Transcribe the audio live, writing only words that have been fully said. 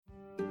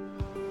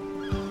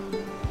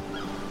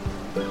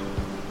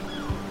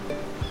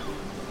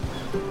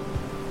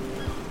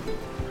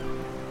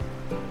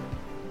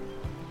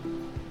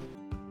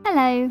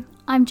Hello,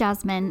 I'm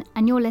Jasmine,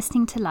 and you're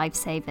listening to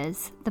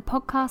Lifesavers, the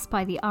podcast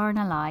by the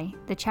RNLI,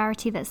 the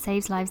charity that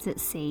saves lives at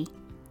sea.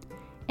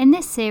 In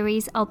this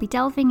series, I'll be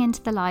delving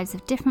into the lives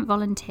of different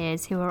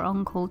volunteers who are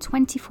on call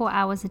 24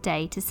 hours a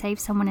day to save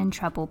someone in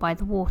trouble by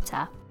the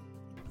water.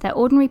 They're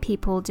ordinary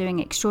people doing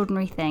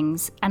extraordinary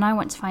things, and I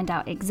want to find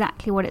out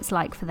exactly what it's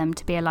like for them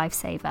to be a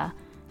lifesaver,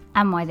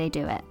 and why they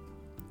do it.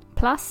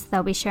 Plus,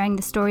 they'll be sharing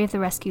the story of the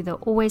rescue they'll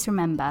always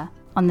remember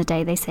on the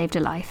day they saved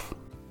a life.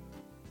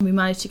 We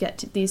managed to get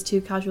to these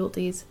two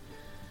casualties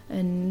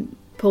and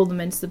pull them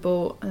into the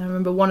boat. And I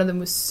remember one of them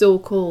was so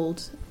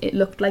cold, it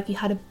looked like he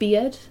had a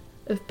beard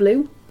of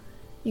blue.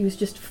 He was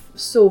just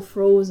so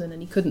frozen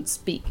and he couldn't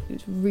speak. It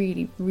was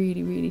really,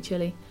 really, really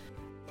chilly.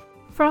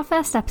 For our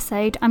first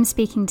episode, I'm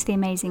speaking to the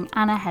amazing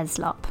Anna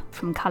Heslop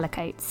from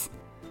Cullercoats.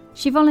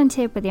 She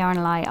volunteered with the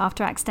RNLI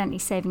after accidentally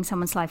saving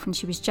someone's life when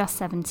she was just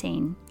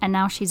 17, and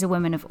now she's a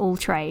woman of all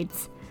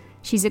trades.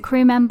 She's a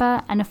crew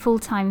member and a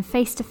full-time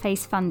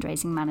face-to-face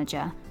fundraising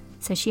manager,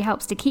 so she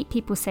helps to keep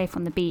people safe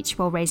on the beach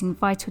while raising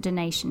vital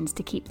donations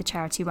to keep the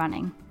charity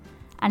running.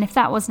 And if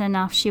that wasn't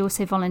enough, she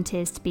also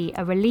volunteers to be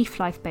a relief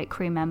lifeboat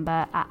crew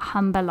member at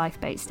Humber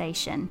Lifeboat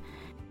Station.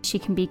 She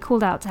can be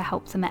called out to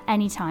help them at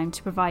any time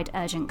to provide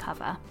urgent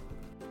cover.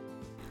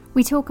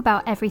 We talk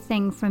about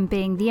everything from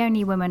being the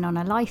only woman on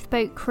a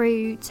lifeboat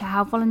crew to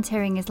how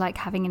volunteering is like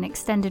having an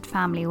extended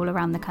family all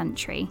around the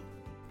country.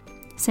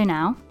 So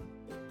now,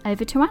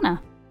 over to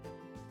Anna.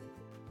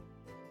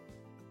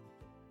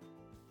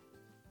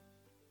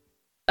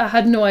 I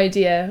had no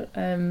idea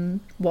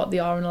what the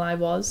RNLI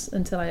was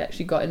until I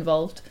actually got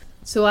involved.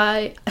 So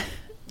it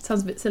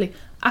sounds a bit silly,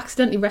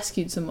 accidentally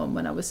rescued someone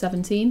when I was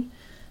 17.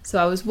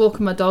 So I was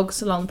walking my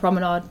dogs along the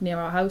promenade near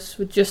our house.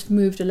 We'd just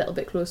moved a little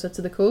bit closer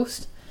to the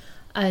coast.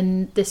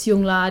 And this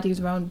young lad, he was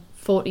around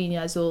 14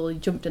 years old, he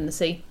jumped in the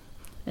sea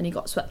and he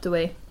got swept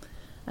away.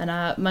 And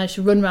I managed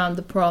to run around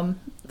the prom,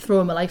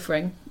 throw him a life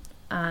ring.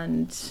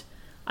 And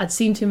I'd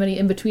seen too many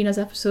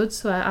in-betweeners episodes,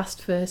 so I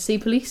asked for sea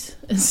police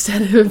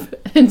instead of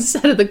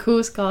the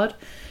Coast Guard.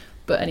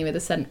 But anyway, they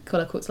sent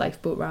Cullercoats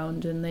Lifeboat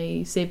round and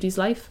they saved his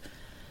life.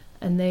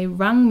 And they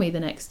rang me the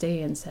next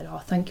day and said,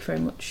 "Oh, thank you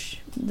very much.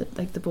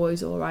 The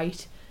boy's all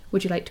right.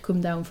 Would you like to come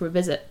down for a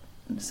visit?"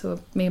 So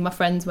me and my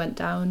friends went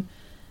down,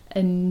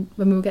 and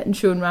when we were getting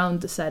shown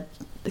round,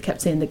 they kept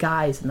saying the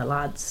guys and the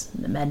lads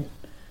and the men.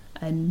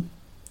 And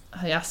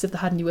I asked if they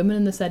had any women,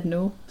 and they said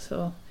no.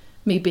 So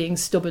me being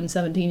stubborn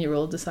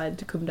 17-year-old decided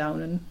to come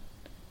down and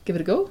give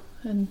it a go,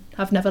 and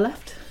have never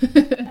left.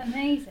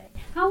 Amazing.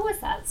 How was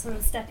that, sort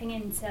of stepping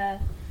into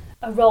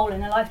a role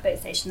in a lifeboat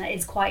station that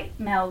is quite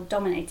male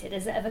dominated?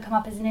 Has it ever come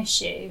up as an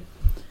issue?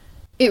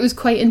 It was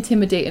quite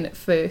intimidating at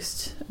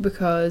first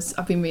because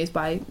I've been raised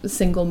by a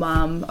single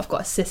mum. I've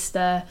got a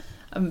sister.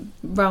 I'm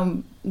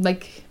around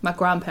like my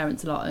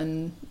grandparents a lot,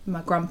 and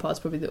my grandpa's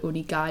probably the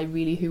only guy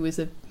really who was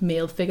a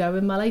male figure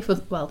in my life.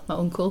 Well, my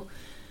uncle.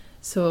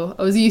 So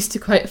I was used to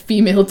quite a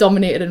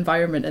female-dominated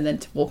environment, and then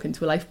to walk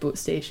into a lifeboat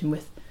station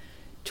with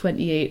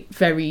 28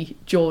 very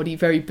Geordie,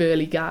 very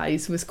burly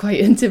guys was quite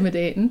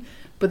intimidating.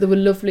 But they were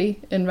lovely,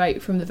 and right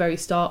from the very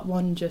start,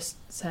 one just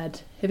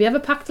said, "Have you ever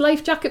packed a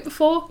life jacket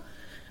before?"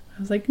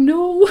 I was like,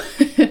 "No."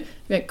 He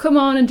went, "Come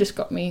on," and just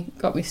got me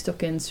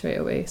stuck in straight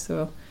away.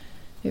 So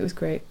it was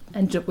great.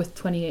 Ended up with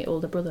 28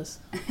 older brothers.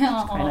 Which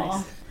was quite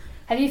nice.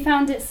 Have you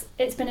found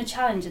it's been a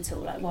challenge at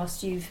all, like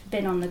whilst you've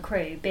been on the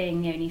crew,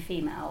 being the only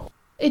female?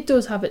 It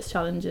does have its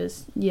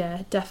challenges,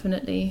 yeah,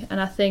 definitely.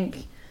 And I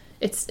think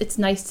it's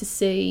nice to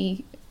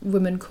see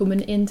women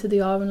coming into the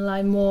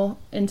RNLI more,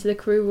 into the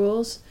crew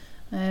roles.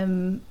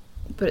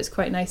 But it's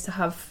quite nice to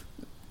have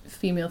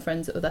female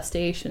friends at other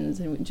stations,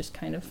 and we can just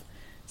kind of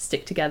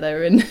stick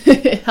together and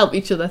help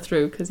each other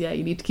through, because, yeah,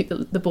 you need to keep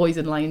the boys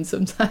in line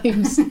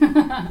sometimes.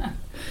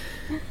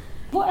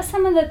 What are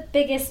some of the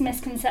biggest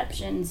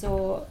misconceptions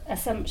or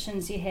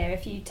assumptions you hear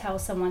if you tell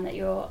someone that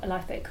you're a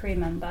lifeboat crew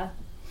member?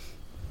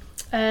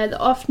 They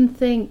often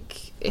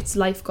think it's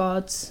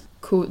lifeguards.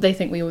 They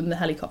think we own the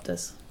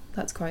helicopters.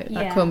 That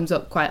comes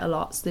up quite a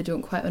lot, so they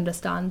don't quite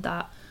understand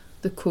that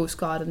the Coast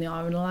Guard and the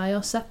RNLI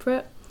are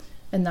separate,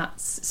 and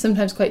that's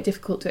sometimes quite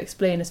difficult to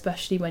explain,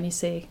 especially when you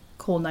say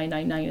call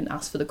 999 and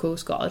ask for the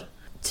Coast Guard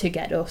to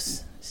get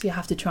us. So you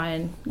have to try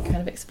and kind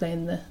of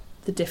explain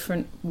the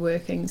different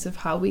workings of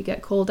how we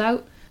get called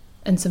out,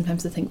 and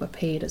sometimes they think we're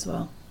paid as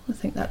well. I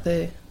think that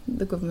the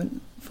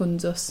government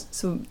funds us,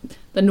 so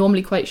they're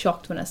normally quite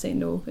shocked when I say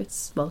no.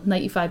 It's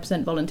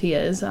 95%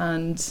 volunteers,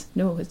 and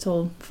no, it's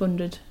all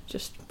funded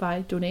just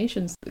by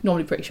donations. They're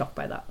normally pretty shocked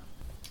by that.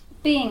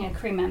 Being a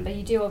crew member,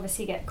 you do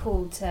obviously get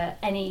called to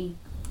any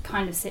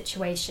kind of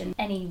situation,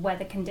 any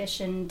weather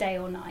condition, day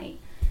or night.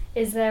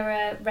 Is there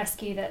a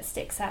rescue that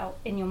sticks out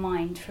in your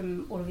mind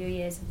from all of your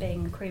years of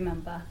being a crew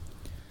member?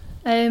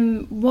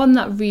 One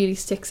that really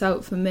sticks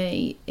out for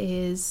me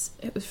is,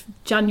 it was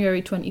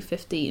January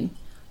 2015.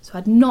 So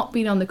I'd not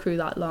been on the crew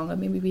that long. I'd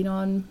maybe been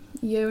on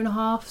a year and a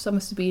half, so I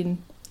must have been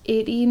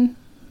 18,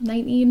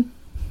 19.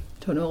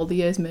 I don't know, all the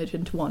years merged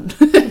into one.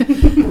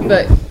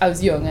 But I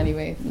was young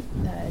anyway,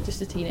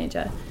 just a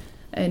teenager.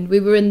 And we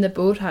were in the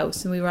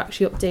boathouse and we were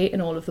actually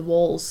updating all of the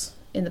walls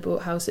in the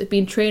boathouse. It had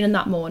been training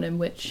that morning,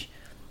 which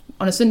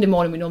on a Sunday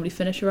morning we normally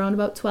finish around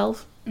about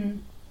 12.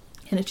 And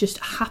it just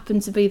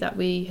happened to be that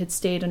we had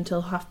stayed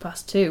until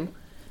 2:30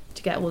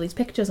 to get all these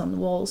pictures on the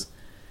walls.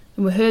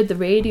 And we heard the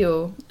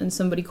radio and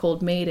somebody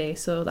called Mayday,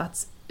 so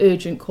that's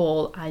urgent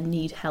call, I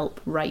need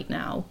help right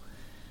now.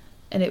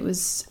 And it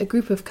was a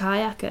group of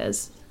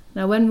kayakers.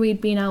 Now when we'd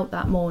been out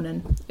that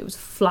morning, it was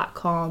flat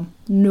calm,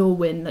 no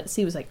wind, the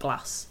sea was like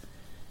glass.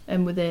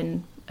 And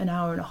within an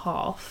hour and a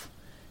half,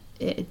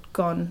 it had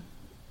gone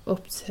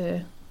up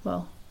to,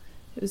 well,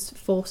 it was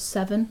force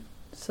 7,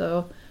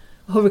 so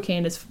a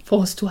hurricane is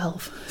force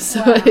 12.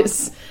 So wow.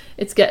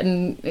 it's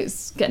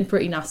getting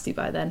pretty nasty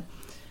by then.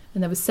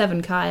 And there were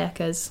 7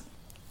 kayakers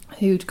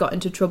who'd got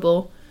into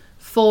trouble.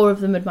 4 of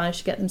them had managed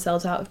to get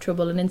themselves out of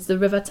trouble and into the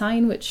River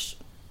Tyne, which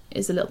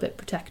is a little bit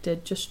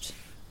protected, just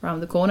around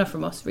the corner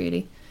from us,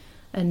 really.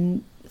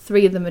 And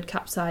 3 of them had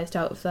capsized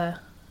out of their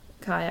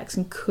kayaks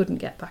and couldn't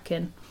get back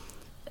in.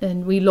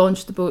 And we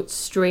launched the boat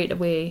straight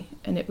away,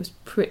 and it was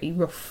pretty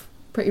rough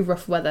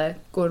weather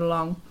going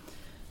along.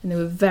 And they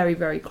were very,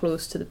 very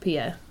close to the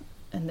pier,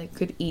 and they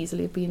could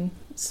easily have been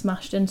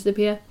smashed into the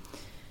pier.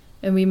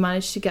 And we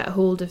managed to get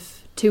hold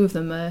of 2 of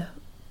them. A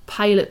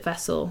pilot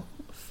vessel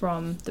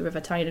from the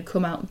River Tyne had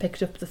come out and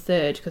picked up the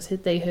 3rd because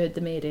they heard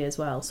the Mayday as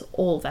well. So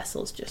all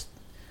vessels just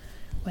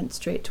went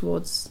straight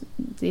towards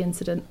the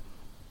incident.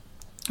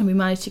 And we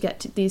managed to get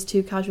to these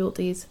 2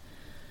 casualties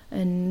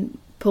and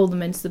pull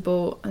them into the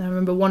boat. And I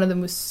remember one of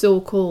them was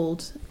so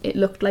cold, it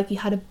looked like he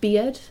had a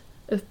beard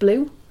of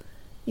blue.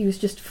 He was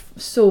just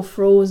so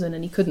frozen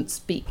and he couldn't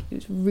speak. It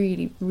was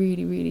really,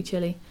 really, really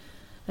chilly.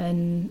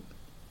 And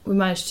we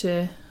managed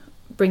to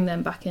bring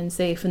them back in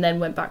safe and then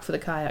went back for the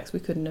kayaks. We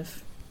couldn't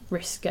have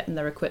risked getting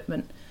their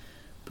equipment.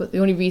 But the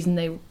only reason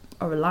they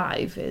are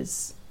alive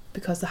is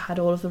because they had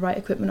all of the right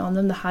equipment on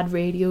them. They had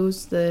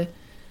radios, they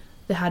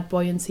had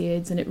buoyancy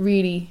aids, and it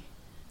really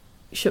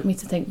shook me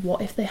to think,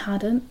 what if they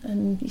hadn't?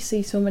 And you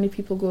see so many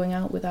people going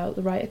out without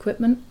the right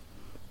equipment.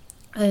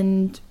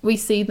 And we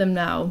see them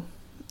now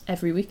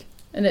every week,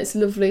 and it's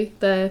lovely.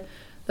 They're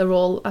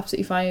all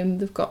absolutely fine.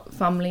 They've got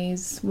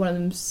families. One of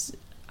them's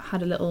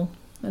had a little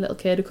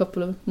kid a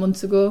couple of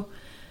months ago,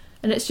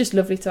 and it's just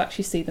lovely to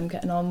actually see them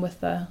getting on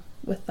with their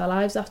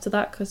lives after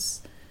that,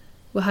 because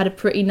we had a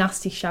pretty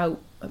nasty shout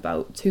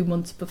about 2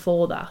 months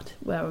before that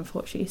where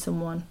unfortunately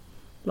someone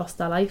lost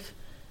their life,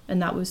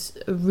 and that was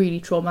a really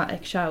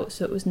traumatic shout.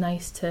 So it was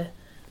nice to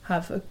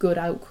have a good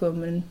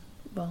outcome, and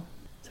well,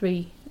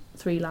 three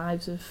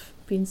lives have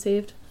been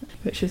saved,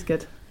 which is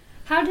good.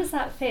 How does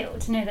that feel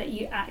to know that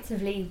you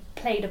actively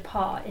played a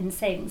part in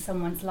saving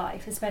someone's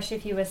life, especially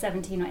if you were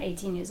 17 or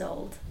 18 years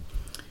old?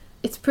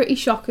 It's pretty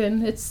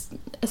shocking. It's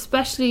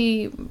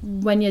especially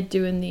when you're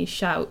doing these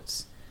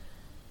shouts.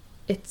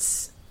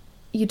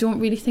 You don't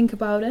really think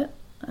about it.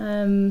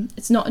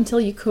 It's not until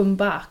you come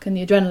back and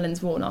the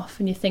adrenaline's worn off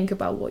and you think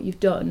about what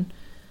you've done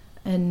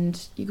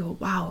and you go,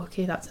 wow,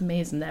 okay, that's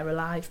amazing, they're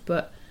alive.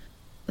 But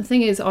the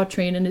thing is, our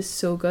training is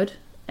so good.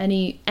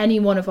 Any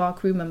one of our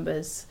crew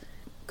members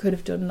could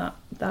have done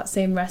that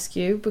same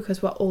rescue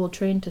because we're all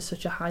trained to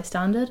such a high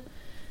standard.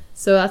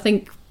 So I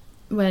think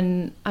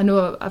I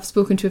know I've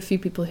spoken to a few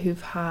people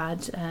who've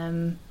had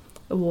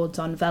awards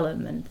on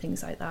vellum and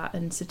things like that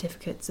and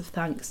certificates of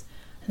thanks,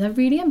 and they're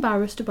really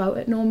embarrassed about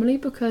it normally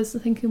because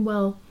they're thinking,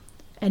 well,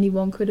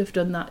 anyone could have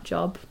done that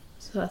job.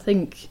 So I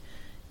think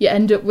you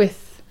end up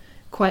with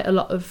quite a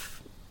lot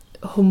of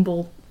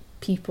humble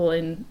people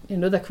in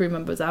other crew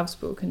members I've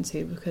spoken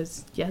to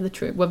because, yeah,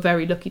 we're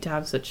very lucky to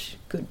have such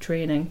good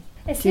training.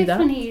 It's so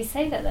funny you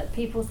say that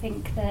people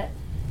think that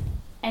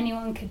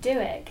anyone could do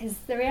it, because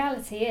the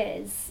reality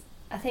is,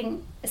 I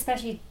think,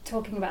 especially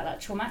talking about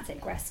that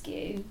traumatic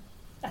rescue,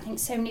 I think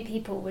so many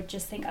people would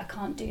just think, I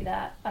can't do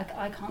that, I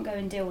can't go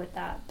and deal with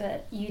that,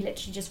 but you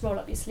literally just roll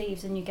up your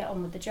sleeves and you get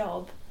on with the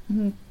job.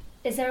 Mm-hmm.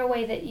 Is there a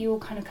way that you all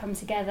kind of come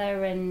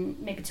together and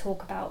maybe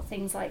talk about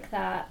things like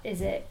that?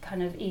 Is it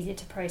kind of easier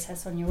to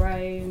process on your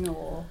own,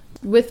 or?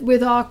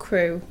 With our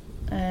crew,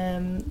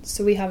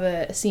 so we have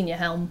a senior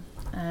helm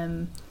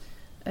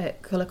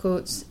at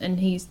Cullercoats, and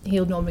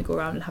he'll normally go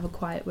around and have a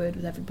quiet word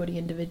with everybody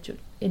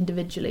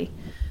individually.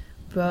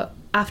 But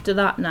after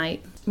that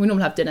night, we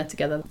normally have dinner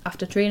together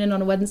after training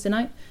on a Wednesday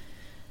night,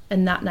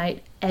 and that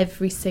night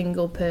every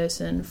single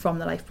person from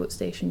the lifeboat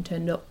station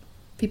turned up.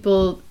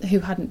 People who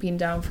hadn't been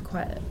down for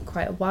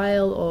quite a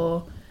while,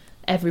 or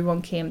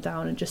everyone came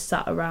down and just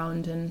sat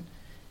around, and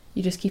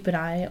you just keep an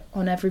eye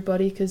on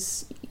everybody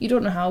because you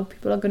don't know how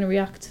people are going to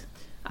react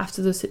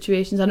after those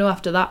situations. I know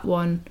after that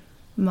one,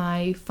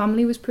 my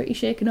family was pretty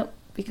shaken up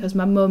because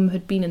my mum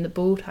had been in the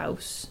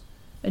boathouse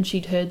and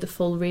she'd heard the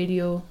full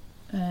radio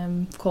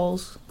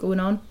calls going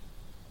on,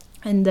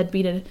 and there'd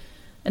been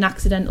an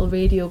accidental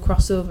radio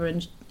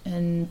crossover,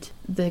 and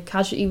the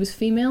casualty was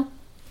female,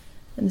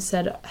 and they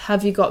said,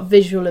 have you got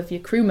visual of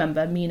your crew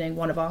member, meaning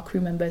one of our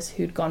crew members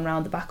who'd gone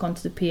round the back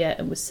onto the pier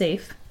and was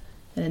safe.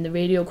 And in the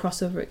radio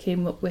crossover it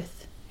came up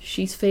with,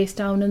 she's face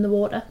down in the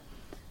water.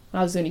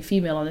 I was the only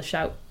female on the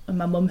shout, and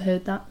my mum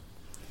heard that.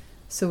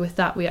 So with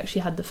that, we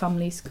actually had the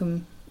families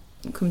come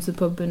to the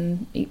pub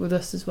and eat with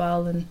us as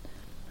well. And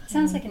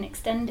sounds like an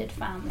extended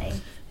family.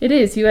 It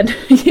is. You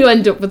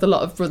end up with a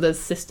lot of brothers,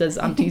 sisters,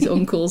 aunties,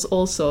 uncles,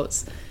 all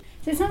sorts.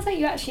 So it sounds like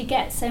you actually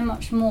get so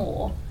much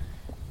more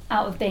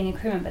out of being a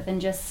crew member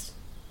than just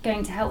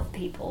going to help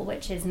people,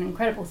 which is an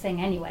incredible thing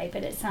anyway.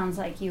 But it sounds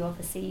like you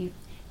obviously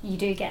you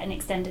do get an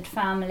extended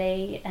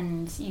family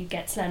and you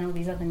get to learn all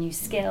these other new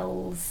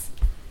skills.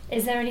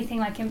 Is there anything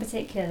like in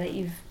particular that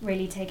you've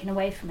really taken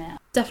away from it?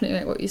 Definitely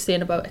like what you're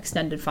saying about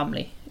extended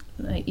family.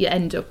 Like you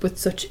end up with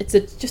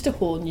just a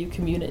whole new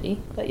community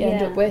that you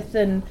end up with.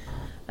 And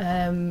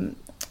I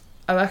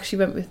actually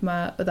went with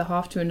my other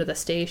half to another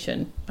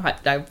station.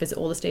 I visit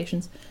all the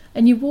stations,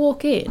 and you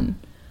walk in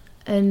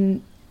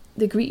and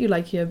they greet you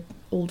like your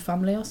old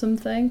family or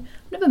something.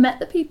 I've never met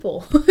the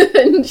people.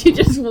 And you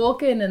just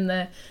walk in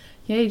and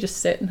you just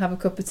sit and have a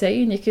cup of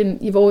tea, and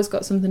you've always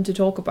got something to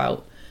talk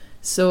about.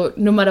 So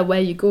no matter where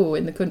you go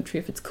in the country,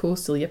 if it's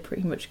coastal, you're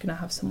pretty much going to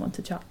have someone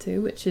to chat to,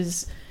 which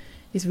is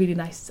really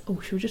nice. Oh,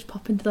 should we just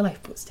pop into the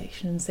lifeboat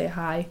station and say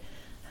hi?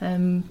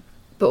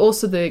 But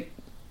also the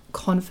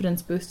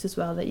confidence boost as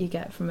well that you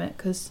get from it,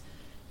 because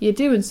you're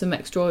doing some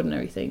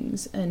extraordinary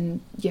things and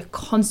you're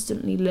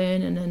constantly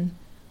learning, and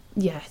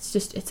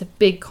it's a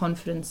big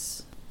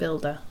confidence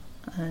builder,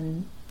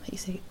 and like you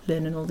say,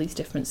 learning all these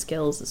different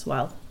skills as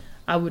well.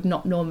 I would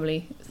not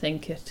normally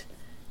think at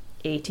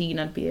 18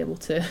 I'd be able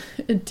to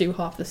do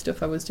half the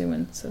stuff I was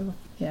doing, so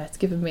yeah, it's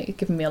given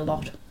me a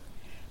lot.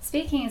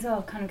 Speaking as well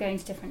of kind of going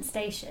to different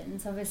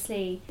stations,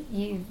 obviously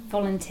you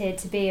volunteered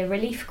to be a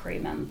relief crew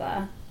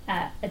member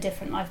at a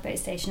different lifeboat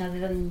station other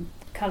than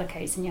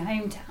Cullercoats in your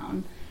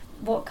hometown.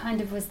 What kind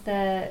of was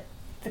the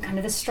kind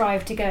of the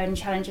strive to go and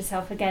challenge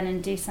yourself again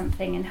and do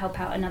something and help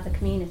out another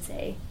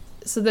community?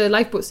 So the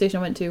lifeboat station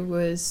I went to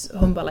was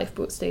Humber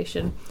Lifeboat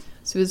Station.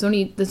 So there's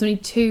only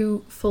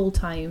 2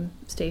 full-time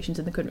stations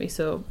in the country,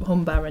 so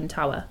Humber and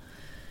Tower.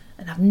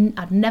 And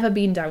I'd never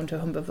been down to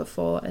Humber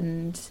before,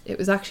 and it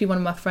was actually one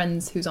of my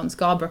friends who's on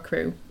Scarborough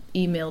crew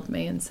emailed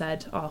me and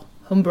said, oh,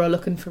 Humber are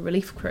looking for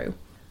relief crew.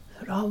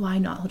 I thought, oh, why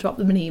not? I'll drop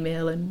them an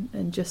email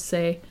and just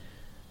say,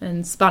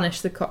 and Spanish,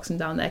 the coxswain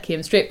down there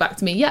came straight back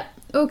to me, yep,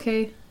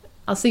 okay,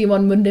 I'll see you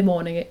on Monday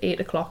morning at 8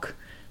 o'clock.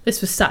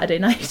 This was Saturday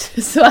night,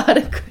 so I had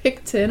a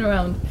quick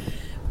turnaround.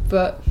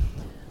 But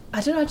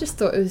I don't know, I just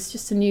thought it was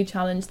just a new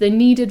challenge. They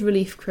needed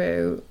relief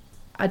crew.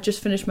 I'd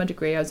just finished my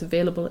degree, I was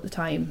available at the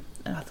time,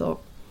 and I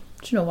thought,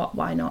 do you know what,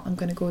 why not? I'm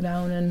going to go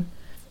down. And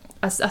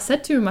I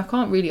said to him, I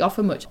can't really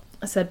offer much.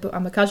 I said, but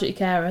I'm a casualty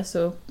carer,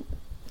 so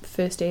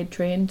first aid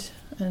trained,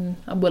 and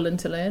I'm willing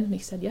to learn. And he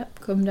said, yep,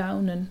 come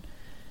down. And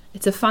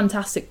it's a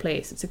fantastic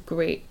place. It's a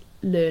great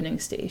learning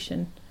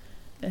station.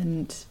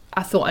 And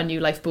I thought I knew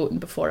lifeboating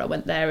before I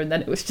went there, and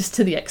then it was just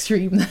to the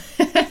extreme.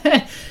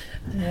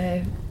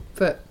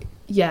 But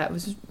yeah, it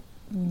was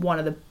one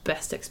of the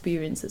best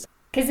experiences.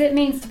 Because it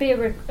means to be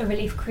a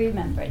relief crew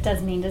member, it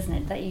does mean, doesn't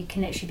it, that you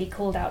can actually be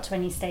called out to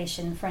any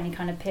station for any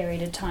kind of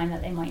period of time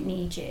that they might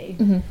need you.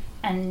 Mm-hmm.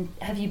 And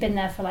have you been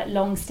there for like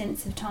long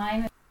stints of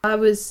time? I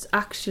was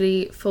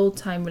actually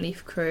full-time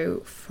relief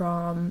crew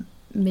from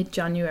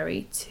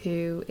mid-January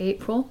to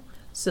April.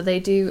 So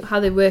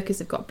how they work is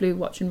they've got Blue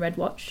Watch and Red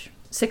Watch,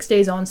 6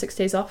 days on, 6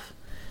 days off.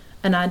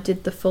 And I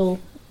did the full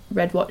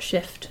Red Watch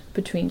shift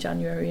between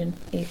January and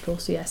April.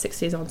 So yeah, 6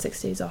 days on,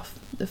 6 days off,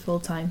 the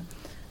full time.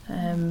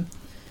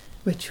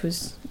 Which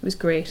was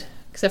great,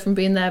 except from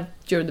being there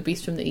during the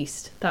Beast from the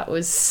East. That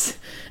was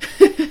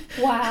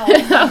wow.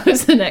 That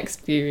was an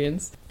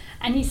experience.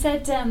 And you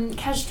said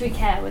casualty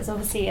care was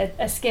obviously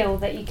a skill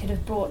that you could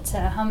have brought to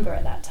Humber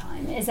at that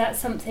time. Is that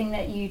something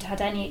that you'd had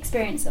any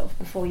experience of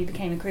before you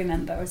became a crew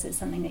member, or is it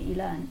something that you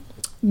learned?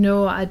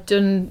 No, I'd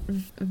done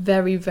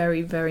very,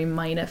 very, very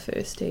minor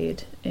first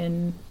aid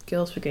in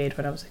Girls Brigade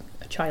when I was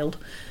a child,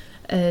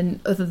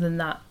 and other than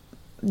that,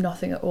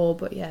 nothing at all.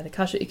 But yeah, the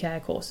casualty care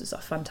courses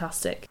are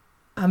fantastic.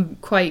 I'm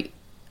quite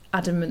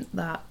adamant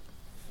that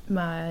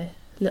my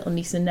little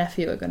niece and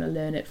nephew are going to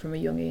learn it from a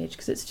young age,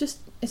 because it's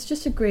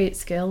just a great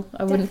skill.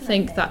 I wouldn't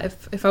think that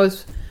if I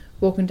was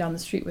walking down the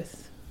street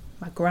with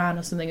my gran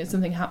or something and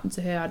something happened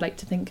to her, I'd like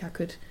to think I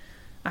could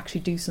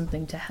actually do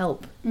something to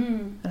help.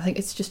 I think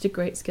it's just a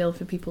great skill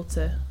for people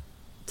to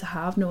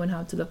have, knowing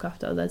how to look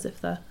after others if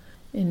they're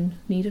in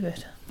need of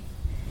it.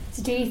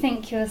 So do you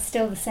think you're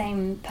still the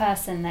same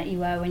person that you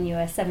were when you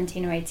were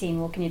 17 or 18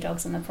 walking your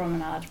dogs on the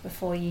promenade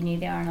before you knew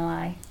the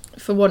RNLI?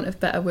 For want of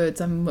better words,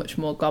 I'm much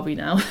more gobby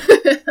now.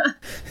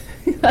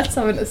 That's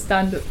having to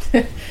stand up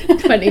to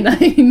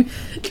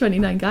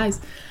 29 guys.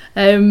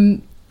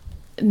 No,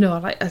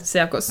 like I'd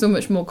say, I've got so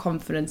much more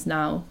confidence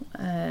now.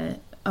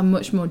 I'm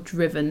much more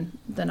driven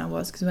than I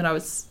was, because when I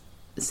was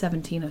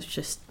 17 I was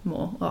just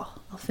more,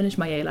 I'll finish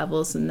my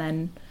A-levels and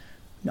then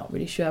not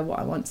really sure what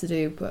I want to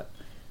do. But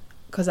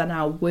because I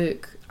now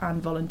work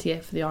and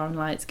volunteer for the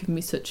RNLI, it's given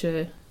me such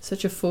a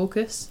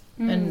focus,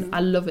 and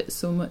I love it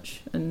so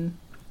much, and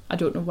I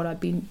don't know what I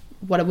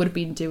would have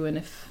been doing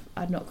if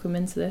I'd not come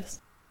into this.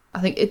 I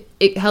think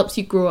it helps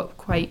you grow up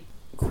quite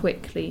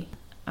quickly.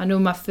 I know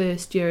my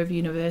first year of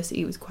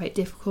university was quite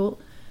difficult,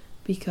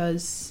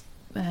 because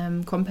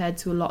compared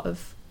to a lot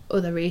of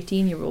other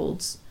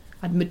 18-year-olds,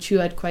 I'd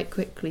matured quite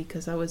quickly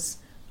because I was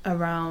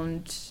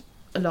around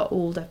a lot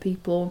older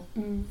people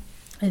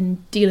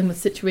and dealing with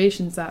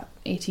situations that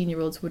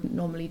 18-year-olds wouldn't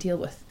normally deal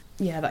with.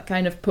 Yeah, that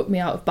kind of put me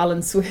out of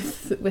balance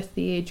with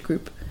the age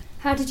group.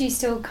 How did you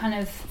still kind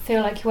of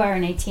feel like you were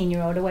an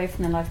 18-year-old away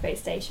from the lifeboat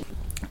station?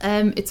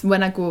 It's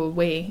when I go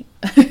away.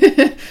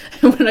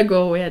 When I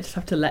go away, I just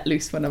have to let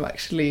loose when I'm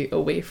actually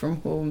away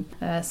from home.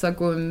 So I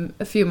go and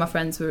a few of my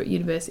friends were at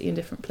university in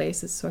different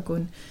places, so I go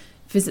and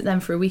visit them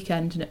for a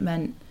weekend, and it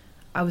meant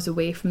I was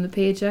away from the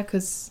pager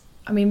because,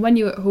 I mean, when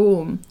you're at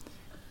home,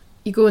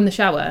 you go in the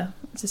shower.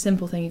 It's a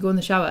simple thing. You go in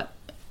the shower,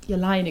 you're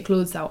lying your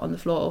clothes out on the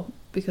floor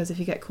because if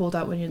you get called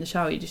out when you're in the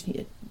shower, you just need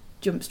to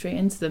jump straight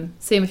into them.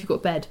 Same if you go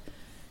to bed.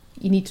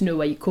 You need to know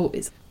where your coat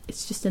is.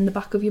 It's just in the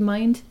back of your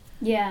mind.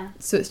 Yeah.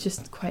 So it's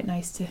just quite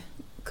nice to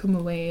come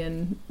away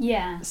and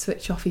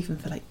switch off even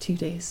for like 2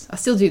 days. I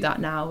still do that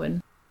now.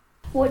 And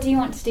what do you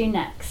want to do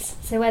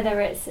next? So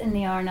whether it's in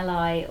the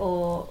RNLI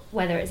or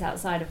whether it's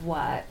outside of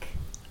work?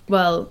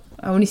 Well,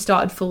 I only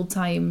started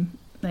full-time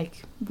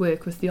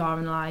work with the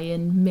RNLI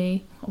in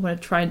May. I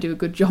want to try and do a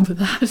good job of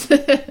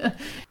that.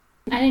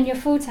 And in your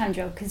full-time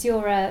job, because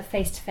you're a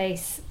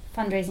face-to-face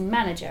fundraising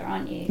manager,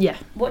 aren't you? Yeah.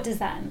 What does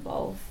that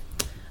involve?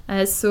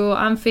 So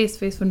I'm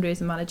face-to-face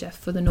fundraising manager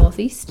for the North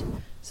East.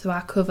 So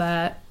I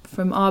cover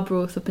from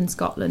Arbroath up in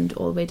Scotland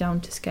all the way down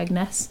to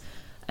Skegness,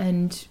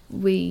 and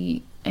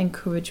we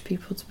encourage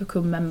people to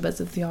become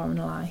members of the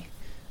RNLI.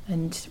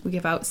 And we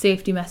give out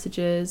safety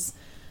messages.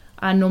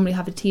 I normally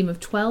have a team of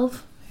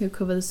 12 who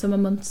cover the summer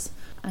months,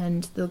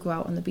 and they'll go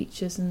out on the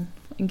beaches and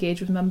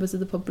engage with members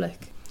of the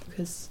public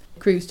because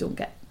crews don't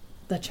get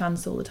the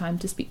chance all the time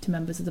to speak to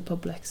members of the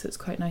public. So it's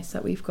quite nice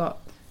that we've got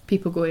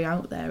people going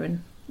out there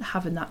and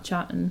having that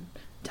chat and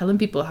telling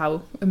people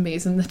how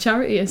amazing the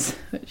charity is,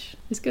 which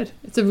is good.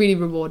 It's a really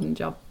rewarding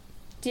job.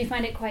 Do you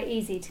find it quite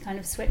easy to kind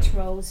of switch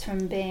roles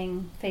from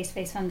being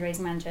face-to-face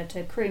fundraising manager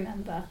to crew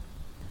member?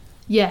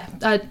 Yeah,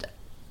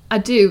 I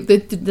do.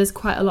 There's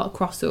quite a lot of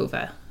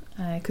crossover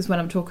because when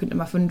I'm talking to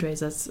my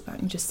fundraisers, I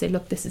can just say,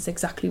 look, this is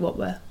exactly what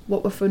we're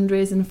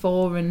fundraising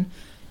for, and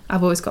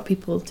I've always got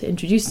people to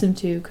introduce them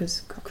to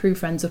because crew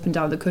friends up and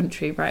down the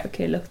country. Right,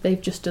 okay, look,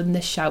 they've just done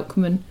this shout.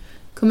 Come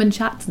and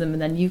chat to them,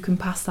 and then you can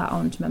pass that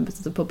on to members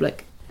of the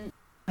public.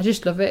 I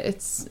just love it.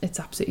 It's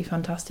absolutely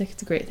fantastic.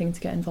 It's a great thing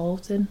to get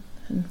involved in.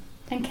 And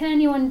can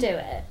anyone do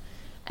it?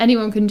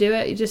 Anyone can do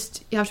it.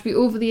 You have to be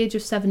over the age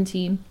of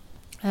 17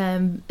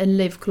 and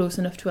live close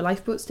enough to a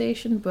lifeboat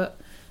station. But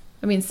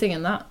I mean,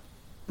 saying that,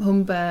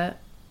 Humber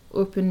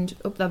opened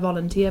up their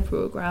volunteer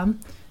programme,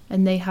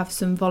 and they have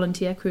some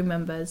volunteer crew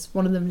members.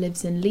 One of them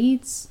lives in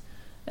Leeds,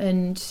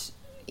 and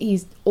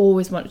he's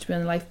always wanted to be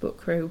on the lifeboat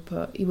crew,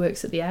 but he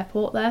works at the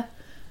airport there,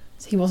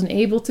 so he wasn't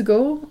able to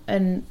go.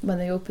 And when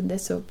they opened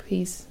this up,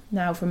 he's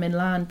now from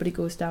inland, but he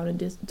goes down and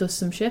does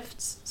some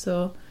shifts.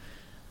 So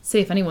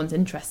say if anyone's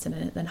interested in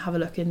it, then have a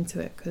look into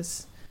it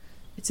because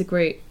it's a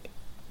great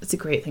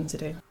thing to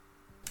do.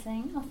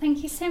 Oh,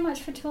 thank you so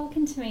much for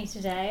talking to me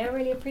today. I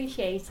really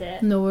appreciate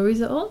it. No worries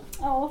at all.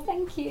 Oh,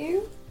 thank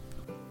you.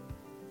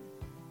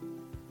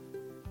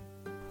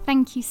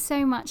 Thank you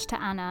so much to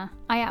Anna.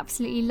 I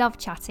absolutely love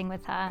chatting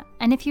with her.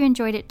 And if you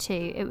enjoyed it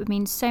too, it would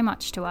mean so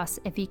much to us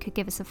if you could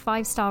give us a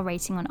 5-star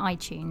rating on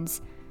iTunes.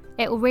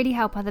 It will really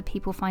help other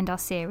people find our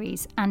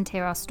series and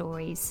hear our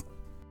stories.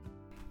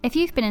 If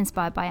you've been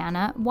inspired by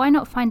Anna, why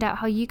not find out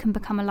how you can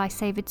become a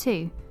lifesaver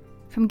too?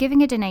 From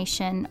giving a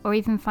donation or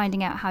even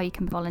finding out how you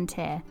can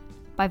volunteer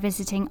by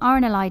visiting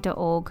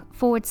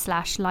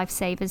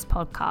rnli.org/lifesavers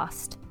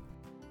podcast.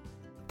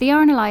 The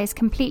RNLI is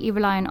completely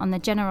reliant on the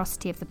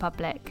generosity of the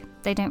public.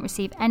 They don't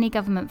receive any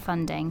government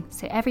funding,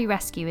 so every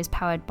rescue is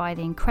powered by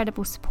the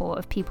incredible support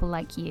of people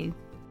like you.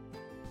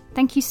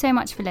 Thank you so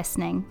much for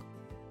listening.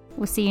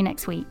 We'll see you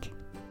next week.